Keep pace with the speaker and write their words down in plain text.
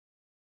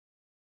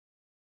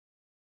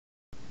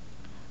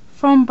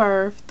From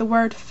birth, the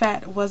word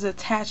fat was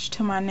attached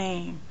to my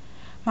name.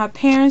 My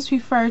parents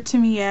referred to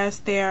me as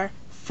their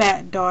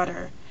fat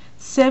daughter.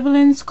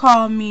 Siblings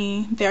called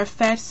me their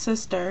fat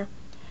sister.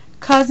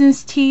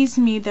 Cousins teased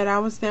me that I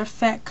was their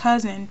fat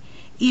cousin.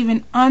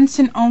 Even aunts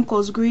and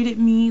uncles greeted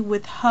me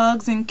with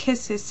hugs and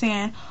kisses,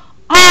 saying,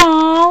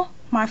 "Aw,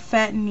 my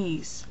fat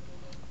niece."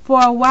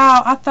 For a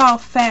while, I thought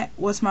fat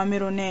was my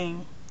middle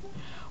name.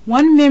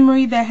 One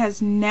memory that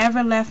has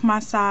never left my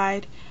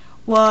side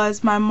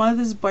was my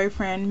mother's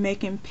boyfriend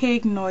making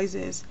pig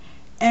noises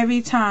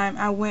every time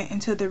I went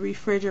into the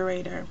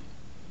refrigerator.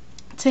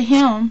 To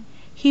him,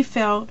 he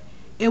felt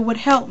it would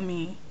help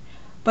me,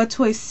 but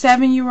to a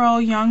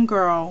 7-year-old young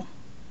girl,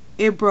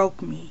 it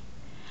broke me.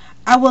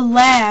 I would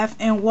laugh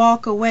and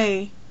walk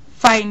away,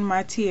 fighting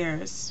my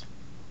tears.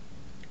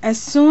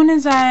 As soon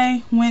as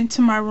I went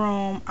to my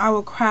room, I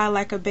would cry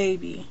like a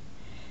baby.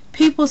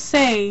 People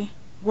say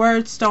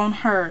words don't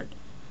hurt,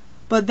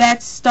 but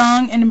that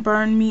stung and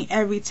burned me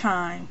every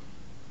time.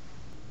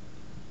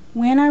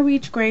 When I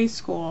reached grade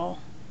school,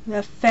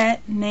 the fat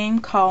name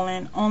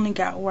calling only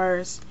got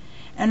worse,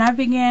 and I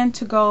began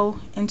to go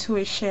into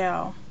a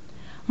shell.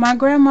 My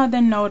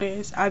grandmother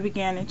noticed I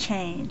began to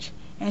change,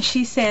 and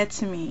she said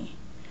to me,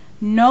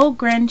 "No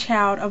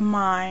grandchild of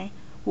mine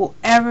will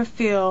ever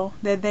feel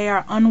that they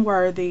are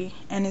unworthy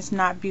and is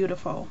not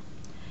beautiful."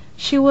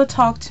 She would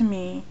talk to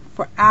me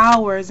for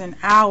hours and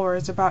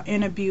hours about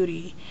inner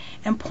beauty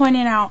and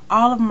pointing out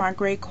all of my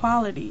great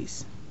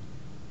qualities.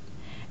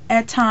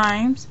 At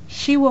times,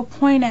 she will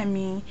point at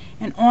me,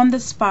 and on the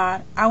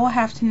spot, I will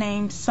have to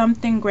name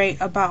something great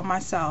about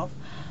myself,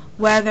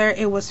 whether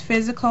it was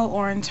physical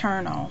or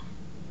internal.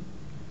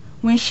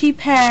 When she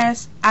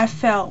passed, I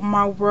felt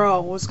my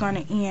world was going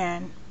to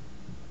end.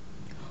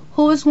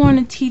 Who is going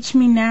to teach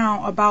me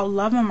now about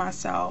loving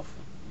myself?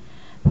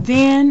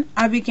 Then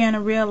I began to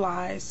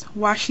realize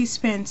why she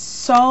spent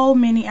so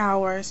many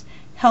hours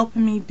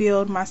helping me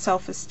build my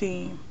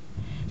self-esteem.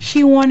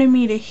 She wanted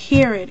me to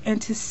hear it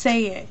and to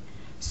say it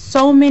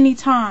so many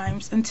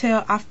times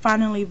until I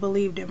finally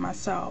believed it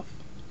myself.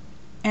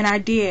 And I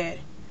did.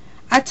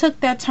 I took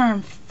that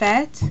term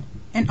fat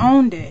and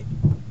owned it.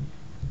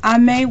 I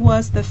may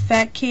was the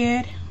fat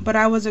kid, but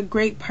I was a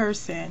great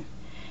person,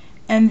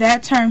 and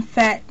that term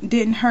fat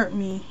didn't hurt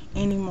me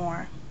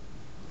anymore.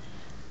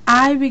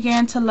 I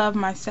began to love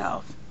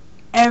myself,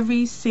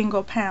 every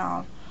single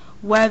pound.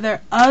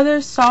 Whether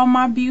others saw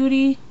my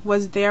beauty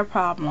was their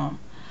problem.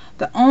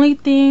 The only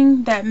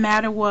thing that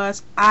mattered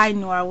was I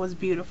knew I was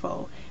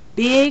beautiful.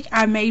 Big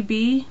I may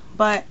be,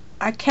 but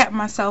I kept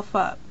myself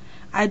up.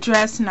 I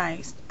dressed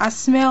nice, I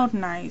smelled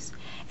nice,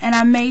 and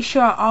I made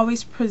sure I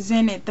always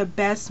presented the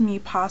best me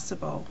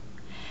possible.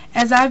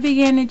 As I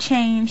began to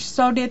change,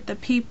 so did the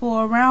people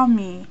around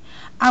me.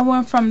 I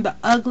went from the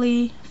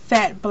ugly,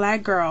 fat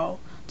black girl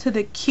to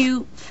the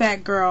cute,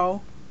 fat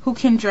girl who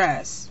can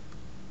dress,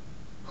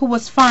 who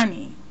was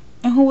funny,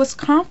 and who was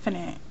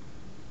confident.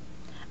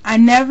 I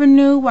never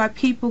knew why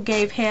people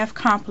gave half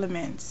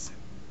compliments,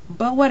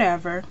 but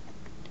whatever.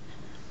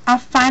 I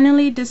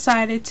finally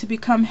decided to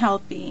become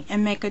healthy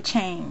and make a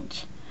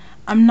change.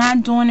 I'm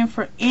not doing it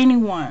for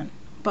anyone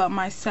but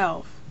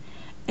myself.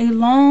 A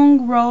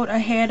long road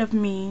ahead of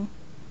me,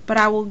 but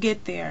I will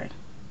get there.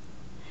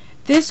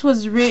 This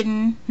was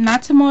written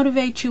not to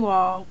motivate you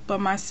all,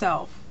 but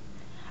myself.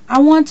 I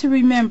want to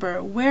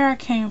remember where I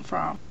came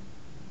from.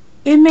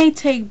 It may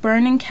take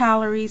burning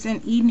calories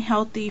and eating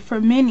healthy for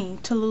many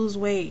to lose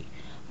weight,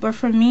 but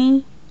for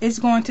me, it's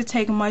going to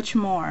take much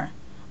more.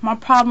 My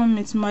problem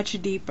is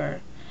much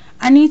deeper.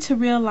 I need to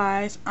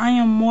realize I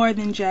am more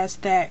than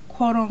just that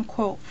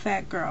quote-unquote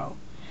fat girl.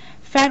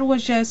 Fat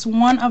was just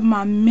one of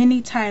my many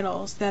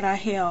titles that I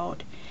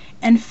held,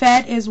 and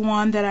fat is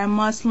one that I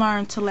must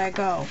learn to let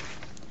go.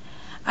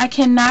 I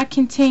cannot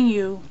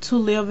continue to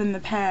live in the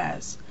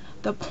past.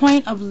 The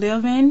point of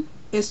living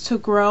is to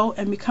grow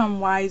and become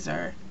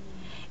wiser.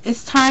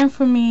 It's time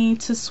for me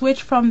to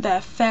switch from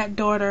that fat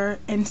daughter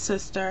and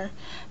sister,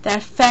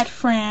 that fat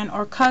friend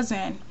or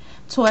cousin,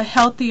 to a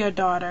healthier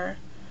daughter,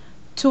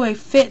 to a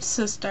fit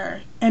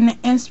sister, and an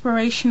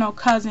inspirational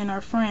cousin or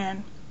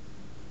friend.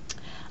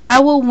 I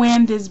will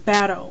win this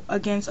battle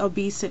against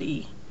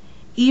obesity.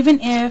 Even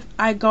if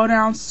I go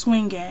down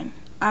swinging,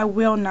 I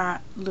will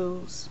not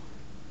lose.